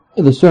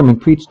The sermon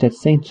preached at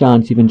St.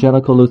 John's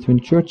Evangelical Lutheran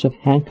Church of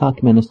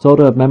Hancock,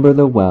 Minnesota, a member of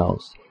the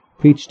Wells,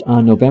 preached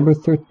on November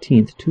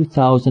 13th,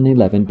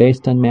 2011,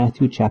 based on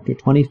Matthew chapter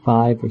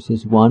 25,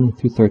 verses 1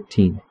 through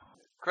 13.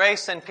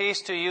 Grace and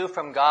peace to you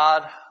from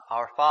God,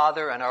 our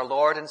Father, and our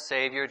Lord and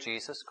Savior,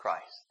 Jesus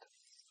Christ.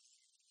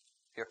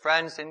 Dear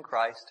friends in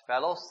Christ,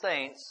 fellow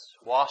saints,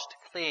 washed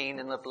clean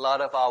in the blood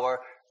of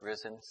our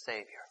risen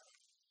Savior.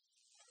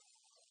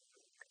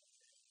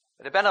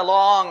 It had been a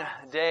long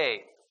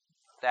day,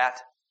 that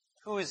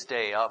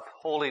Tuesday of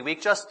Holy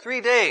Week, just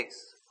 3 days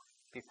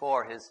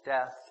before his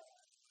death.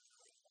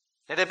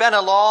 It had been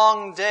a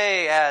long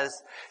day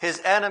as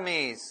his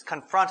enemies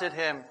confronted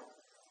him,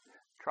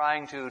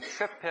 trying to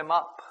trip him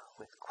up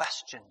with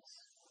questions.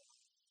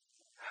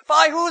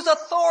 By whose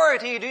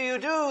authority do you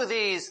do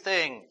these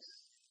things?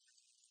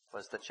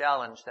 Was the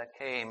challenge that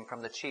came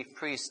from the chief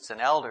priests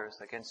and elders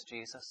against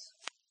Jesus.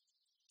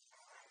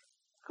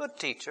 Good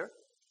teacher,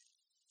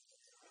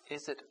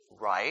 is it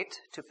right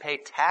to pay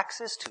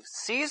taxes to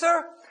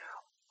Caesar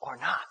or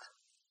not?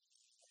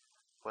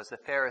 Was the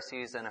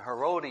Pharisees' and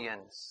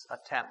Herodians'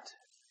 attempt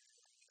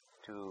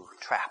to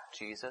trap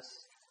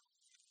Jesus.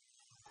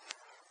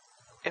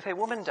 If a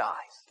woman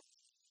dies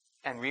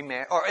and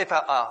remarries, or if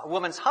a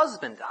woman's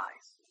husband dies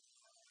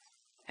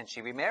and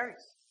she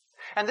remarries,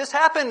 and this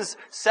happens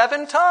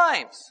 7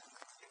 times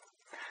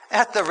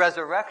at the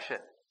resurrection,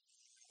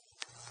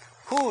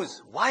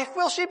 whose wife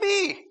will she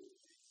be?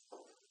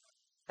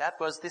 That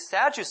was the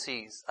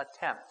Sadducees'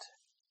 attempt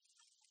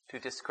to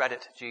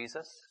discredit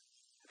Jesus,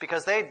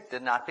 because they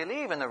did not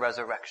believe in the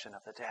resurrection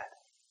of the dead.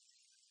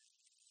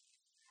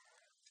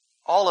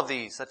 All of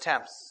these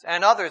attempts,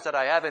 and others that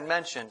I haven't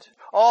mentioned,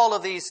 all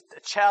of these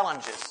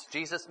challenges,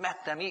 Jesus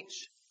met them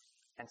each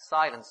and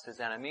silenced his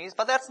enemies.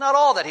 But that's not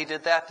all that he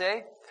did that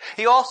day.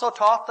 He also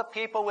taught the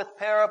people with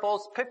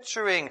parables,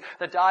 picturing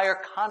the dire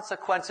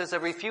consequences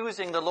of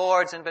refusing the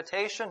Lord's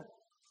invitation.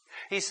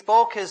 He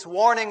spoke his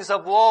warnings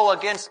of woe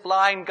against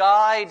blind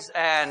guides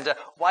and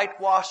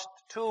whitewashed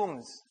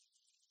tombs.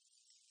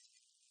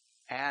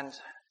 And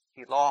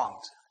he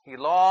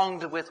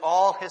longed with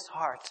all his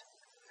heart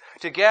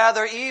to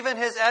gather even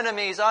his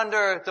enemies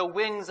under the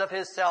wings of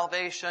his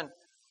salvation.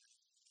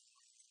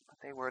 But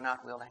they were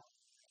not willing.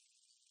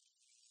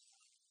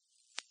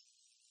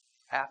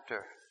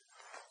 After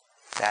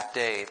that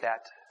day,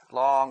 that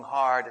long,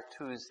 hard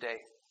Tuesday,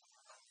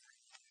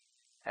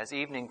 as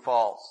evening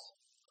falls,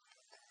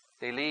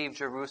 they leave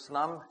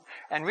Jerusalem,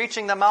 and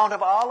reaching the Mount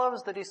of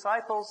Olives, the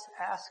disciples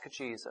ask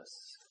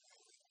Jesus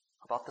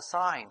about the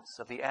signs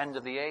of the end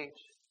of the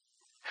age.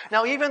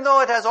 Now, even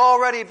though it has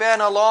already been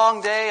a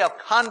long day of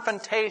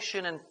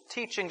confrontation and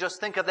teaching,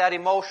 just think of that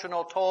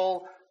emotional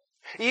toll,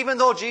 even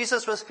though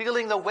Jesus was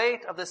feeling the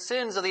weight of the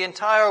sins of the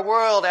entire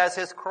world as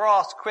his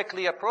cross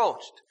quickly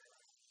approached,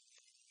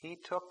 he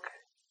took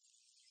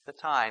the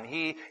time,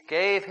 he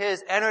gave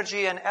his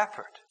energy and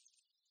effort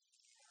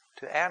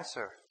to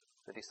answer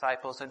the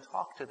disciples and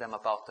talk to them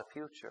about the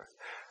future.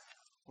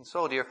 And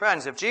so, dear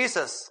friends, if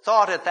Jesus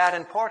thought it that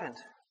important,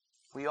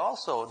 we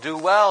also do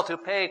well to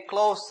pay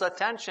close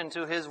attention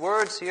to his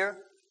words here.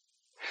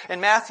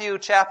 In Matthew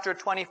chapter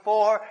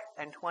 24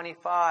 and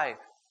 25,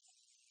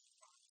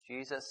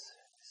 Jesus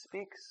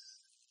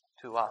speaks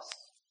to us,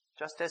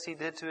 just as he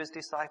did to his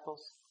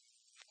disciples.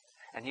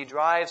 And he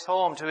drives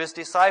home to his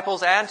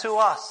disciples and to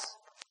us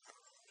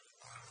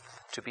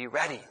to be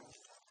ready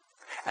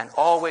and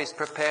always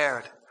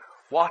prepared,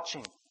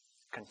 watching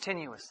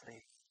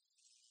continuously.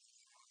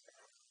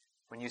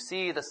 When you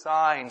see the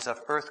signs of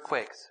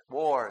earthquakes,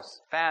 wars,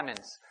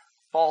 famines,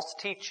 false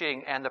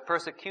teaching, and the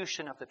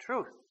persecution of the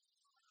truth,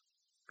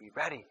 be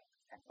ready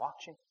and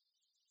watching.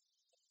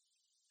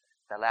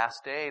 The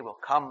last day will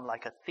come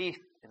like a thief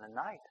in the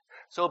night.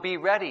 So be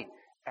ready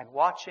and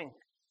watching.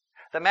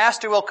 The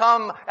Master will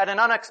come at an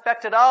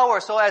unexpected hour,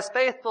 so as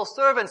faithful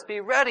servants be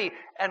ready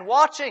and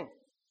watching.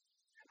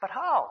 But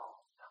how?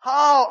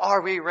 How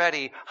are we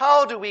ready?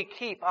 How do we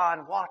keep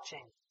on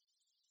watching?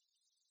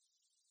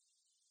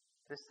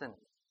 Listen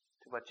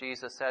to what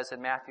Jesus says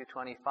in Matthew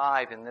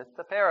 25, in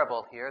the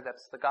parable here,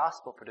 that's the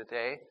gospel for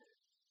today.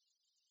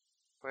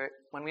 Where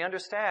when we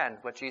understand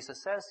what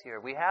Jesus says here,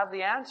 we have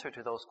the answer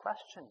to those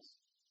questions.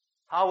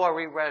 How are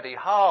we ready?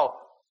 How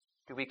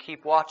do we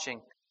keep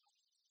watching?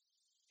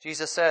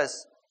 Jesus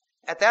says,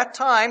 "At that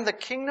time the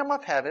kingdom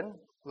of heaven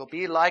will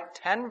be like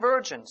 10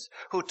 virgins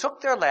who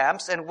took their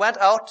lamps and went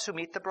out to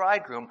meet the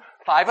bridegroom.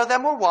 5 of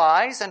them were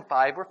wise and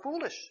 5 were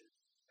foolish.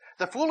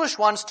 The foolish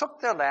ones took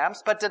their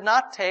lamps but did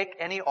not take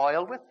any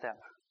oil with them.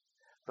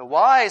 The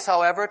wise,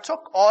 however,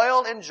 took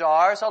oil in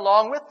jars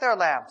along with their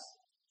lamps.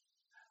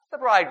 The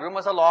bridegroom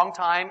was a long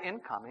time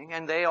in coming,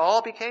 and they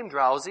all became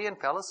drowsy and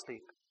fell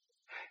asleep.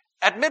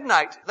 At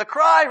midnight the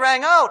cry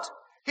rang out,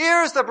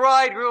 'Here's the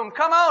bridegroom,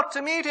 come out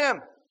to meet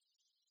him.'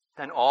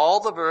 Then all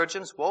the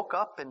virgins woke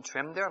up and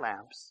trimmed their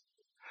lamps.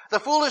 The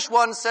foolish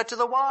ones said to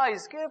the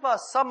wise, 'Give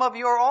us some of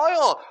your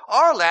oil.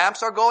 Our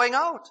lamps are going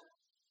out.'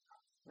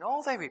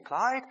 'No,' they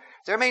replied,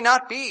 'there may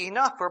not be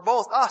enough for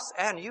both us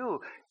and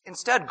you.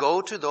 Instead,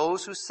 go to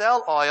those who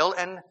sell oil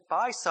and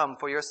buy some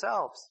for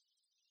yourselves."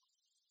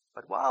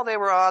 But while they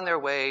were on their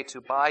way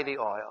to buy the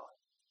oil,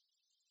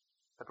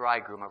 the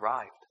bridegroom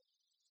arrived.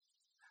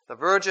 The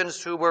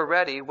virgins who were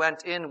ready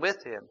went in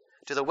with him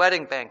to the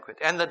wedding banquet,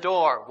 and the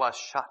door was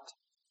shut.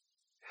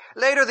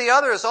 Later the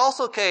others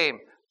also came.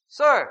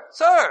 "Sir,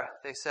 sir,"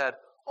 they said,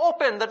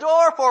 "open the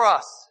door for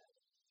us."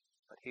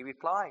 But he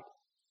replied,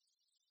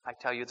 "I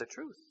tell you the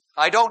truth.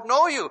 I don't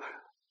know you.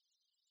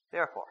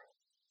 Therefore,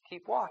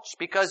 keep watch,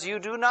 because you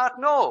do not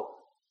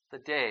know the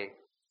day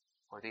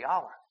or the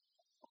hour."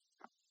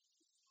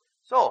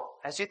 So,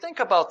 as you think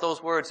about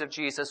those words of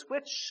Jesus,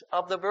 which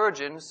of the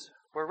virgins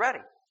were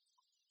ready?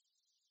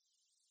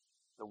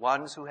 The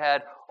ones who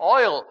had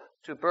oil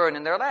to burn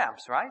in their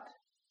lamps, right?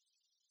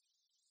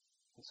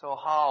 And so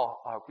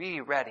how are we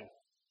ready?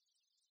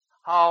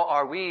 How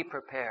are we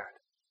prepared?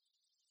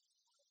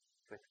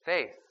 With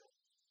faith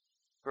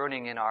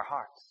burning in our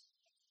hearts.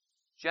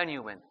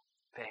 Genuine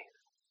faith.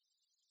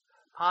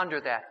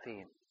 Ponder that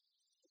theme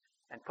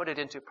and put it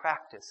into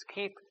practice.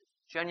 Keep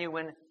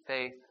genuine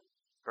faith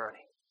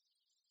burning.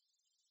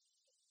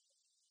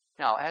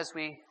 Now, as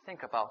we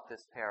think about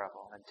this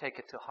parable and take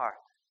it to heart,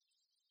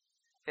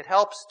 it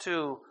helps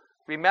to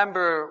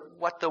remember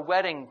what the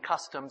wedding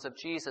customs of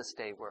Jesus'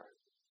 day were.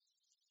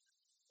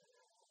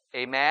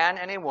 A man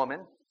and a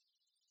woman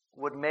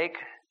would make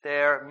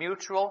their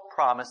mutual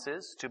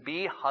promises to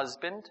be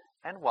husband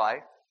and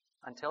wife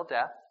until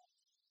death.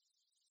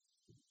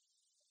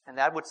 And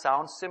that would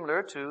sound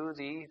similar to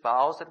the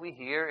vows that we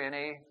hear in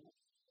a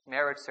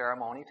marriage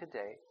ceremony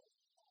today.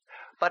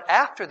 But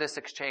after this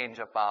exchange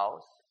of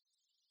vows,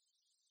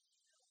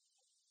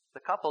 the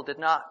couple did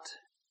not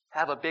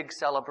have a big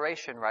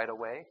celebration right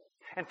away.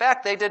 In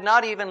fact, they did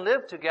not even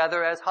live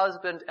together as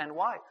husband and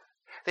wife.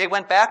 They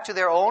went back to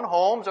their own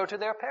homes or to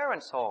their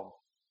parents' home.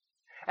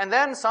 And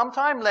then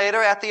sometime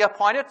later, at the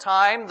appointed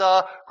time,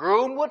 the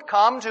groom would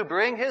come to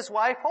bring his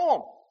wife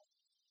home.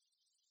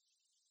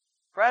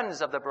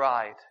 Friends of the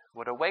bride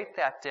would await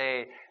that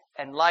day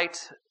and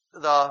light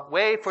the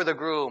way for the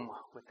groom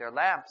with their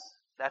lamps.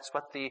 That's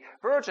what the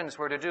virgins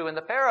were to do in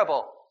the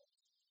parable.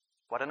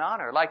 What an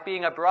honor, like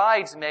being a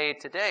bridesmaid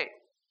today.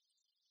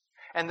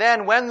 And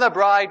then when the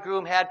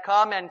bridegroom had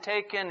come and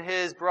taken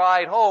his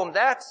bride home,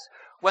 that's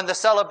when the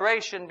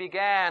celebration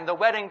began, the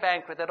wedding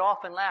banquet that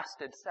often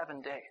lasted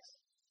 7 days.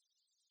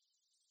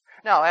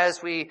 Now,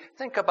 as we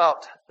think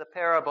about the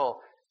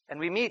parable and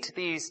we meet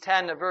these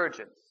 10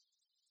 virgins,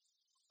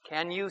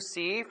 can you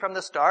see from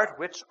the start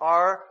which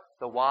are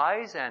the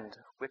wise and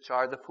which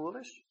are the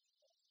foolish?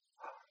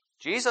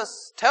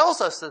 Jesus tells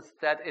us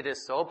that it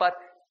is so, but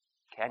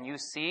can you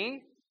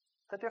see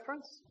the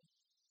difference?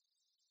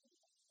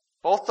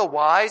 Both the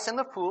wise and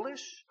the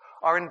foolish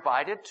are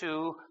invited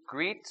to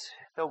greet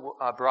the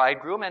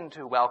bridegroom and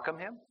to welcome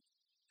him.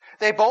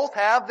 They both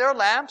have their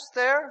lamps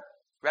there,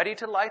 ready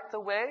to light the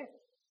way.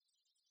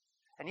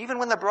 And even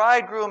when the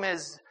bridegroom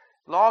is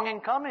long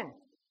in coming,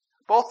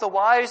 both the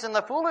wise and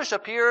the foolish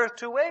appear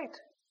to wait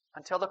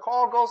until the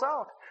call goes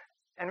out.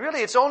 And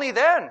really, it's only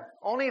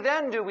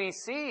then do we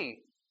see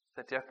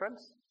the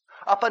difference.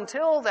 Up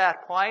until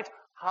that point,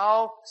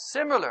 how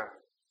similar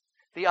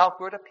the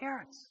outward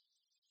appearance.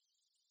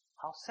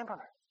 How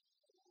similar.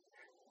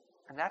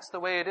 And that's the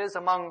way it is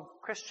among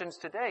Christians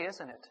today,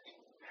 isn't it?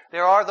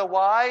 There are the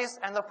wise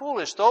and the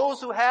foolish,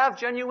 those who have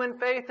genuine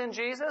faith in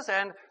Jesus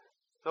and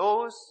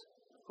those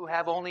who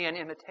have only an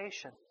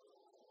imitation.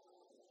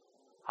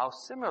 How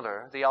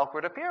similar the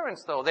outward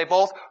appearance, though. They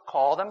both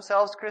call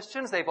themselves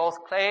Christians. They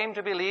both claim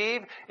to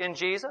believe in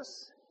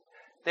Jesus.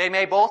 They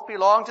may both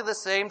belong to the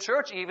same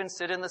church, even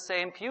sit in the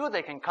same pew.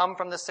 They can come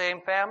from the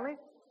same family.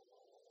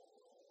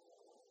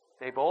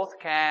 They both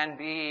can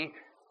be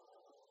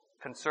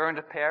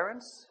concerned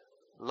parents,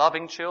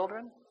 loving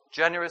children,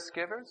 generous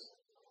givers,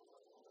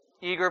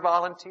 eager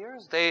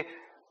volunteers. They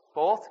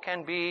both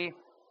can be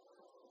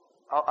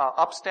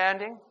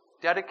upstanding,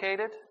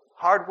 dedicated,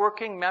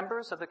 hardworking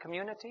members of the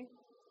community.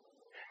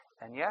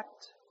 And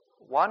yet,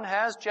 one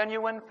has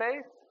genuine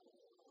faith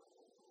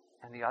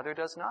and the other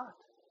does not.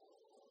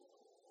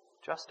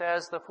 Just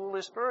as the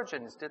foolish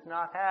virgins did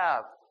not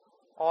have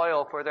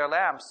oil for their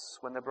lamps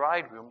when the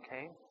bridegroom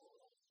came.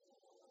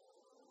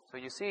 So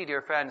you see,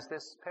 dear friends,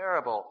 this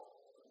parable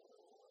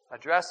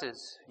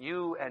addresses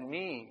you and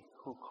me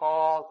who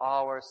call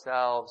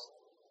ourselves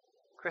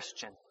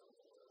Christian.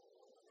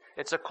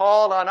 It's a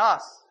call on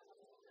us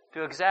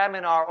to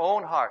examine our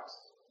own hearts.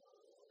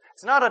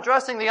 It's not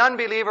addressing the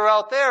unbeliever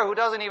out there who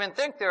doesn't even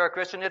think they're a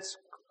Christian. It's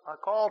a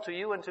call to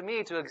you and to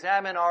me to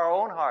examine our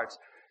own hearts.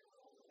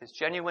 Is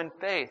genuine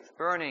faith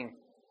burning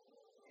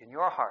in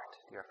your heart,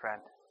 dear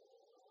friend?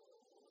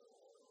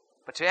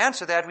 But to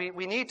answer that,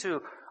 we need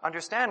to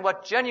understand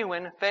what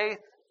genuine faith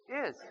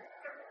is.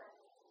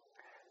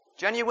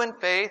 Genuine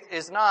faith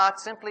is not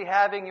simply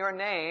having your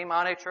name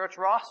on a church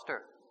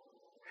roster.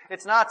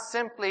 It's not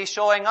simply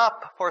showing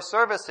up for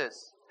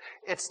services.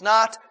 It's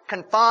not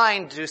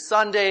confined to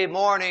Sunday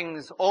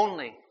mornings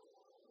only.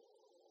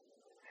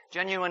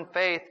 Genuine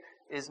faith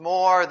is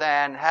more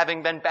than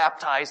having been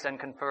baptized and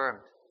confirmed.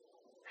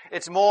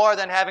 It's more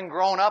than having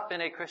grown up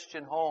in a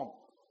Christian home.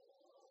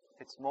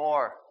 It's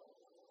more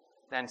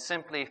than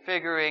simply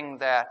figuring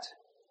that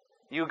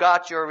you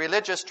got your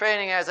religious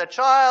training as a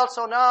child,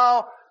 so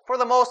now, for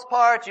the most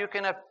part, you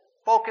can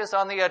focus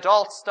on the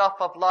adult stuff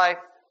of life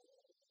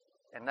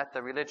and let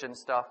the religion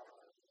stuff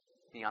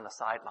be on the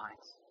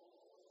sidelines.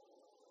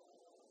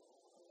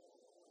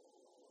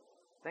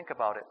 Think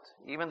about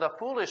it. Even the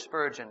foolish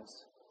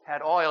virgins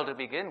had oil to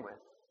begin with,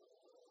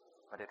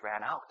 but it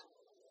ran out.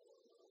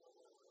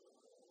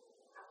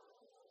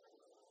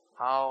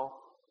 How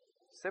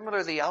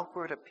similar the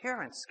outward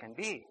appearance can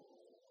be.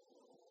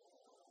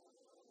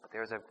 But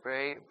there's a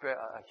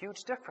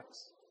huge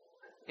difference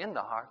in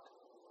the heart.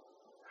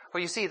 For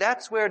you see,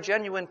 that's where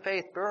genuine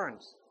faith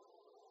burns.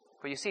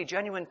 For you see,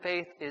 genuine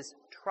faith is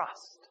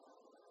trust.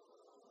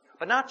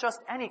 But not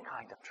just any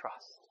kind of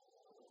trust.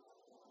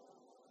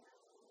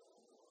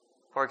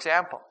 For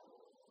example,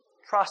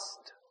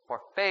 trust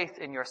or faith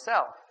in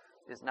yourself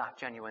is not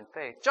genuine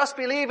faith. Just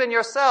believe in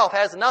yourself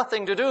has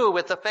nothing to do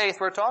with the faith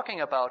we're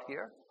talking about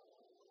here.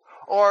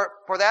 Or,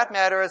 for that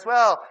matter as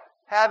well,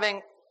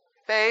 having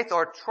faith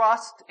or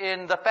trust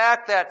in the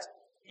fact that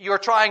you're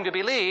trying to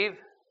believe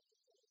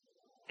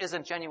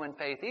isn't genuine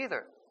faith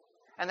either.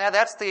 And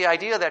that's the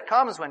idea that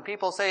comes when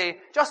people say,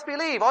 just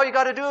believe, all you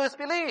got to do is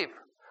believe.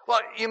 Well,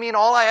 you mean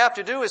all I have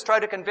to do is try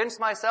to convince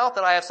myself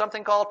that I have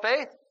something called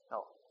faith?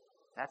 No,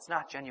 that's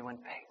not genuine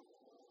faith.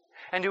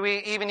 And do we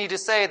even need to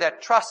say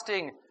that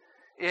trusting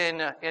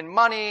in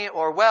money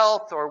or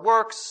wealth or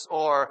works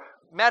or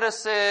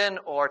medicine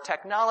or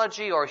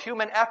technology or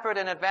human effort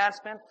and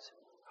advancement,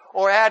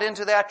 or add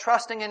into that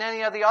trusting in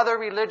any of the other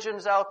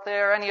religions out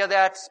there, any of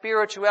that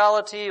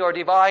spirituality or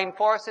divine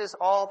forces,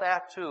 all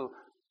that too,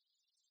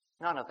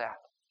 none of that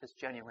is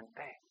genuine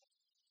faith.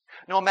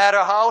 No matter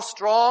how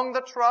strong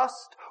the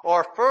trust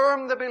or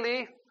firm the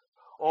belief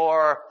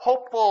or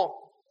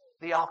hopeful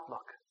the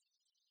outlook,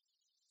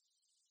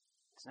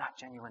 it's not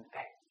genuine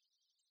faith.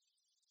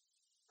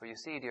 For you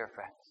see, dear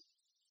friends,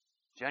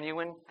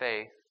 genuine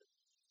faith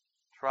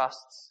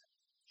trusts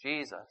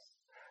Jesus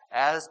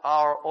as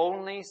our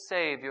only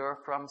Savior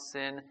from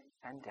sin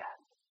and death.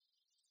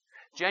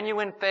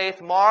 Genuine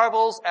faith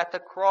marvels at the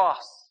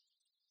cross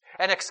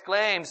and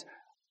exclaims,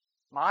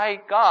 my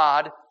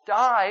God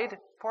died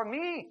for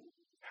me.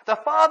 The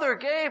Father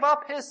gave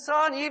up His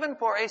Son even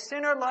for a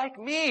sinner like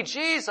me.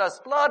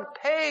 Jesus' blood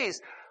pays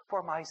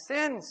for my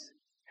sins.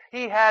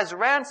 He has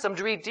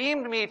ransomed,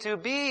 redeemed me to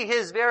be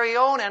His very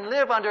own and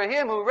live under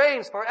Him who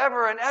reigns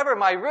forever and ever,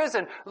 my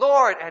risen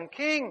Lord and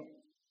King.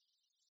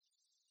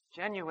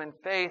 Genuine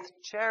faith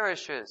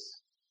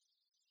cherishes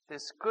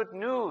this good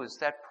news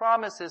that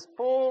promises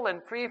full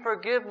and free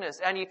forgiveness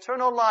and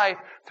eternal life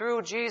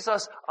through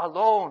Jesus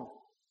alone.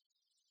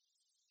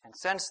 And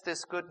since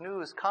this good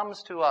news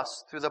comes to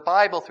us through the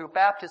Bible, through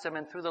baptism,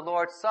 and through the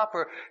Lord's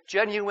Supper,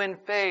 genuine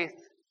faith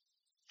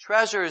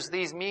treasures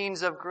these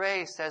means of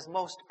grace as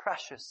most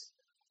precious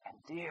and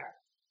dear.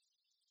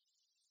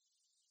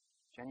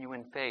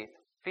 Genuine faith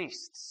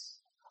feasts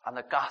on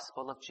the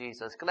gospel of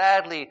Jesus,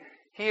 gladly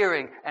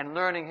hearing and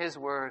learning His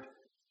word,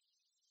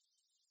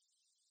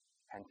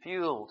 and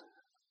fueled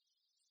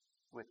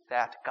with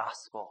that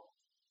gospel.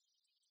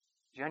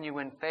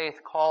 Genuine faith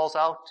calls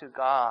out to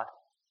God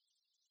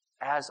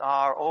as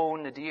our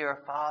own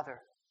dear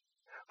Father.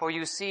 For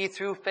you see,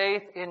 through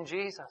faith in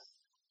Jesus,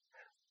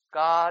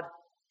 God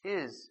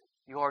is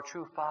your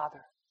true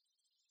Father.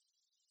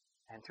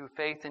 And through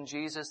faith in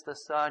Jesus the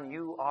Son,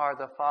 you are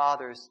the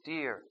Father's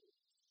dear,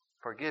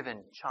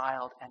 forgiven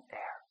child and heir.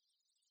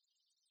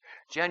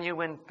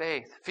 Genuine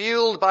faith,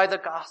 fueled by the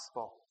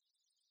gospel,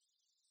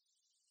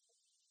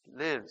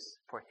 lives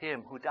for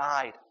Him who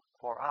died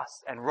for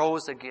us and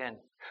rose again.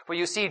 For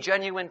you see,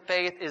 genuine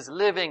faith is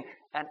living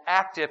and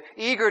active,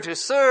 eager to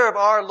serve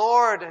our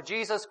Lord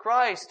Jesus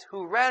Christ,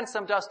 who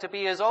ransomed us to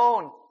be His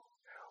own,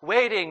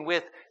 waiting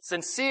with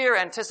sincere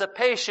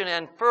anticipation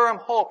and firm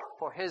hope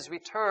for His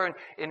return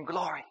in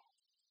glory.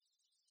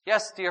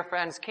 Yes, dear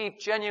friends, keep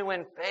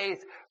genuine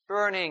faith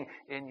burning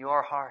in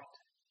your heart.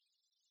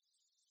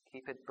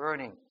 Keep it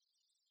burning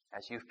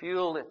as you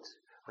fuel it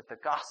with the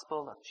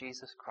gospel of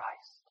Jesus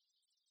Christ.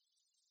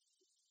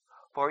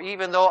 For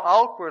even though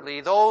outwardly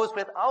those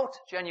without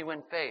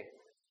genuine faith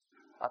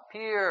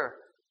appear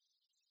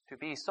to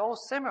be so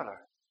similar,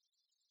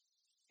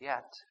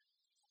 yet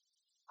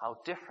how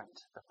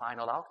different the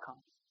final outcomes.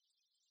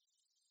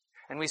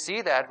 And we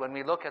see that when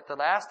we look at the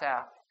last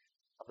half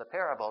of the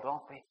parable,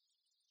 don't we?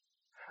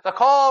 The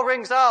call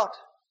rings out.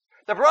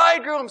 The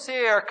bridegroom's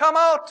here. Come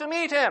out to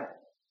meet Him.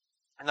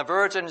 And the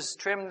virgins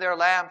trim their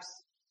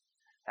lamps.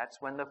 That's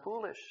when the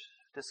foolish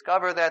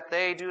discover that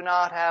they do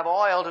not have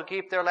oil to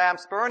keep their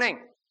lamps burning.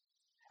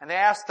 And they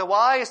ask the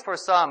wise for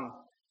some,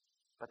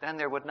 but then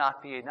there would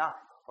not be enough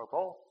for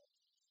both.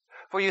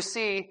 For you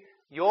see,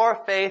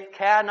 your faith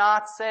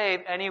cannot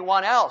save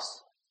anyone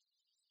else.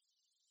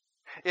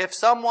 If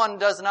someone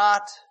does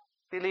not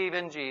believe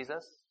in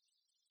Jesus,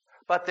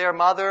 but their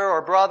mother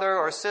or brother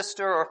or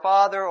sister or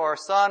father or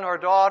son or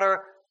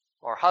daughter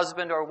or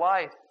husband or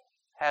wife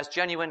has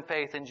genuine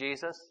faith in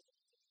Jesus,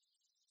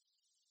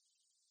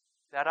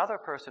 that other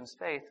person's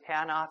faith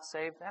cannot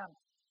save them,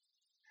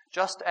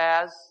 just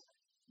as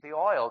the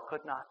oil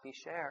could not be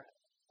shared.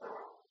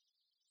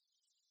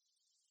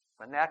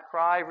 When that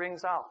cry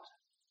rings out,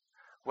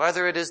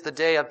 whether it is the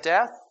day of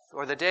death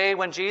or the day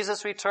when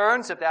Jesus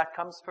returns, if that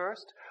comes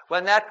first,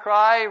 when that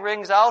cry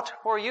rings out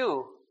for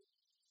you,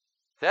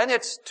 then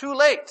it's too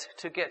late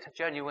to get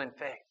genuine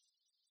faith.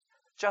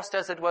 Just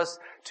as it was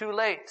too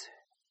late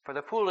for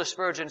the foolish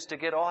virgins to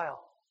get oil.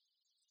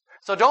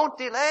 So don't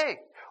delay.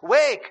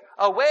 Wake,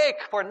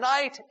 awake, for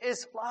night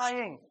is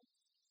flying.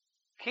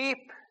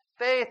 Keep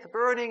faith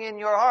burning in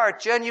your heart,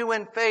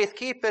 genuine faith.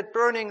 Keep it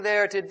burning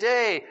there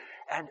today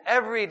and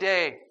every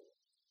day.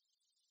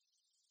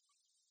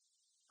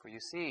 For you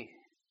see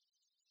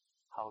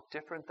how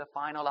different the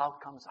final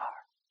outcomes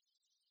are.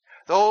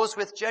 Those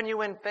with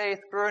genuine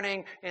faith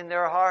burning in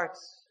their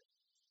hearts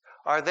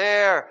are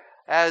there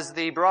as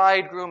the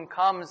bridegroom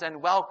comes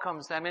and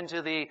welcomes them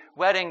into the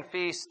wedding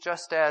feast,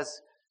 just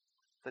as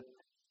the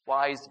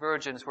wise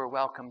virgins were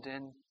welcomed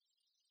in.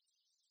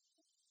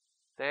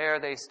 There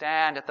they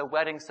stand at the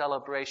wedding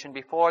celebration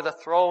before the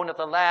throne of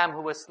the Lamb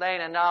who was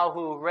slain and now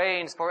who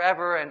reigns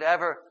forever and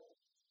ever.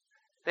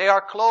 They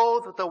are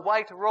clothed with the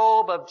white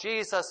robe of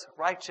Jesus'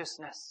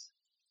 righteousness.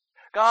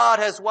 God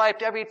has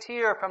wiped every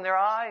tear from their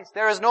eyes.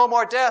 There is no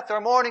more death or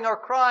mourning or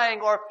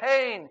crying or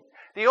pain.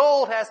 The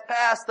old has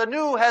passed, the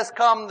new has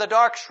come, the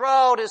dark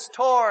shroud is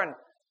torn.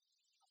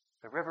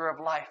 The river of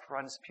life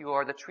runs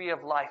pure, the tree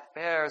of life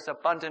bears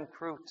abundant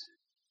fruit.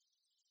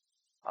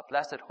 A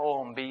blessed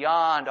home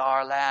beyond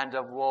our land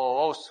of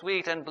woe. Oh,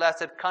 sweet and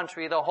blessed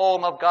country, the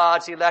home of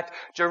God's elect.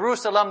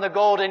 Jerusalem the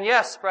golden,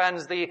 yes,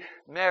 friends, the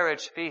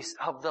marriage feast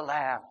of the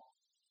Lamb.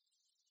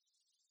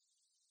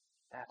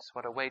 That's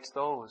what awaits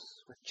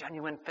those with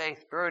genuine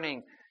faith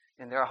burning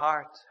in their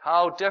heart.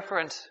 How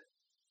different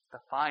the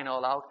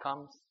final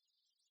outcomes.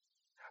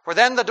 For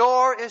then the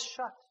door is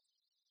shut.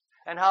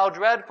 And how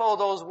dreadful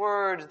those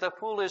words the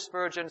foolish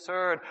virgins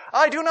heard.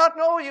 I do not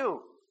know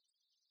you.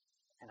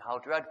 And how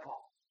dreadful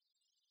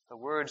the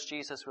words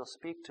Jesus will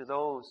speak to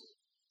those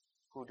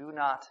who do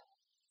not,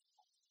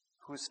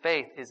 whose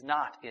faith is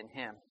not in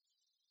Him.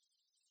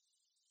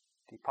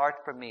 Depart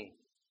from me,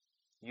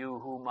 you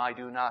whom I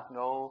do not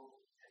know.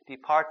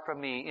 Depart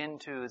from me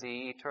into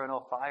the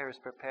eternal fires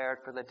prepared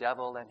for the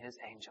devil and his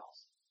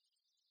angels.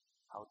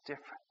 How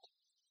different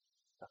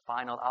the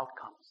final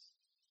outcomes.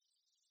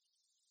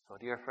 So,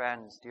 dear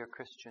friends, dear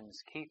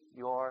Christians, keep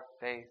your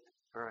faith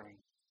burning.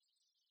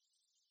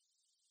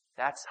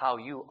 That's how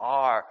you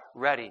are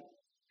ready.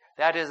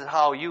 That is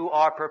how you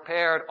are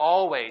prepared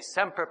always,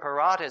 semper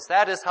paratus.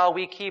 That is how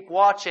we keep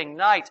watching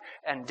night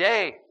and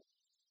day.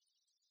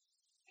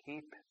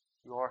 Keep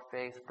your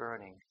faith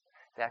burning,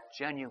 that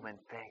genuine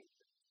faith.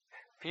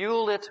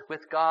 Fuel it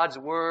with God's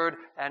Word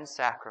and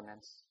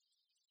sacraments.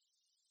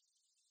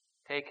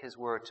 Take His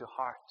Word to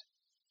heart.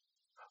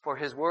 For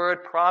His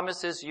Word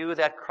promises you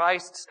that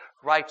Christ's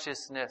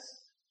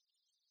righteousness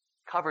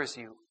covers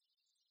you.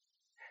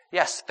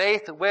 Yes,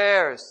 faith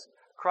wears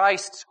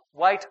Christ's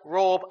white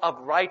robe of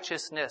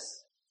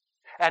righteousness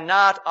and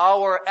not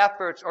our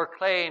efforts or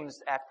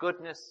claims at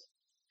goodness.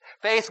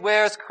 Faith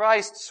wears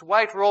Christ's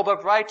white robe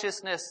of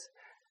righteousness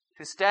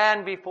to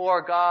stand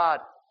before God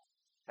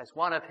as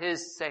one of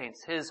His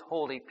saints, His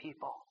holy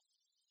people.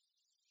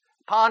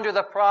 Ponder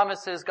the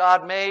promises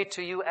God made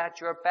to you at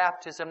your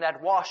baptism,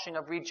 that washing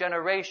of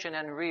regeneration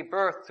and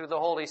rebirth through the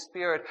Holy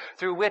Spirit,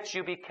 through which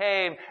you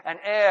became an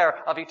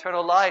heir of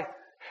eternal life,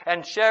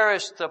 and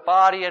cherish the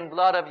body and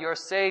blood of your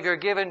Savior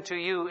given to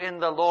you in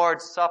the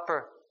Lord's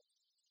Supper,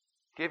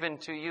 given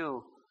to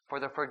you for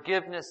the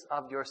forgiveness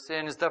of your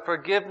sins, the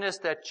forgiveness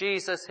that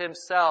Jesus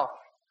Himself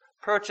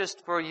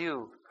purchased for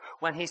you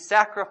when He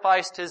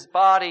sacrificed His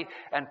body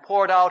and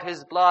poured out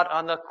His blood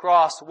on the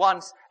cross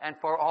once and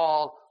for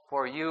all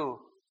for you.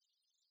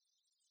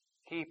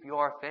 Keep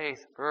your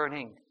faith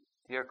burning,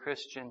 dear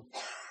Christian,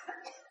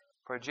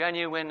 for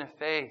genuine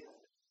faith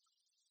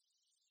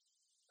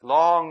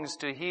longs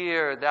to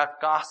hear that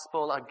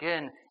gospel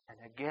again and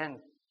again.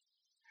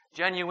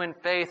 Genuine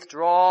faith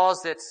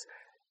draws its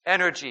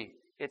energy,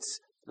 its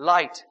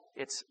light,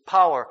 its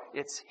power,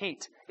 its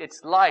heat,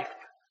 its life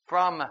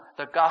from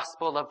the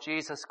gospel of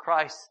Jesus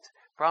Christ,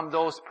 from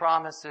those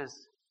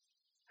promises.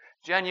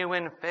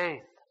 Genuine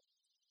faith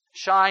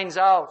shines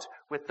out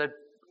with the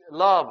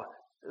love,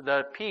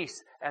 the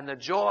peace, and the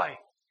joy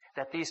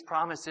that these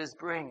promises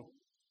bring.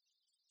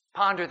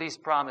 Ponder these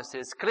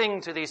promises,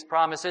 cling to these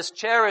promises,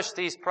 cherish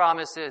these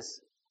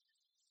promises.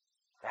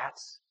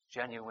 That's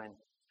genuine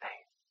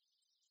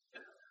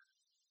faith.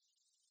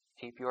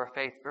 Keep your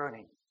faith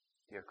burning,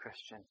 dear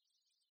Christian.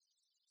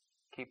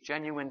 Keep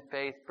genuine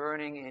faith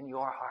burning in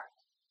your heart.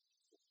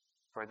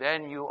 For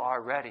then you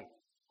are ready.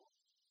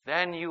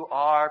 Then you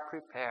are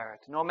prepared,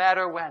 no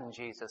matter when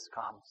Jesus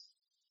comes.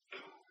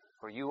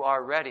 For you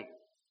are ready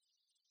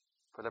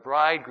for the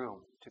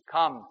bridegroom to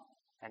come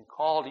and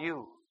call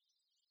you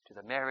to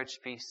the marriage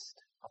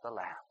feast of the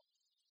Lamb.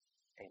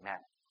 Amen.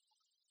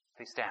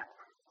 Please stand.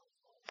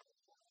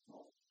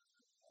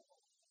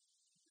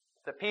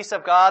 The peace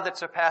of God that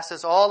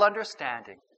surpasses all understanding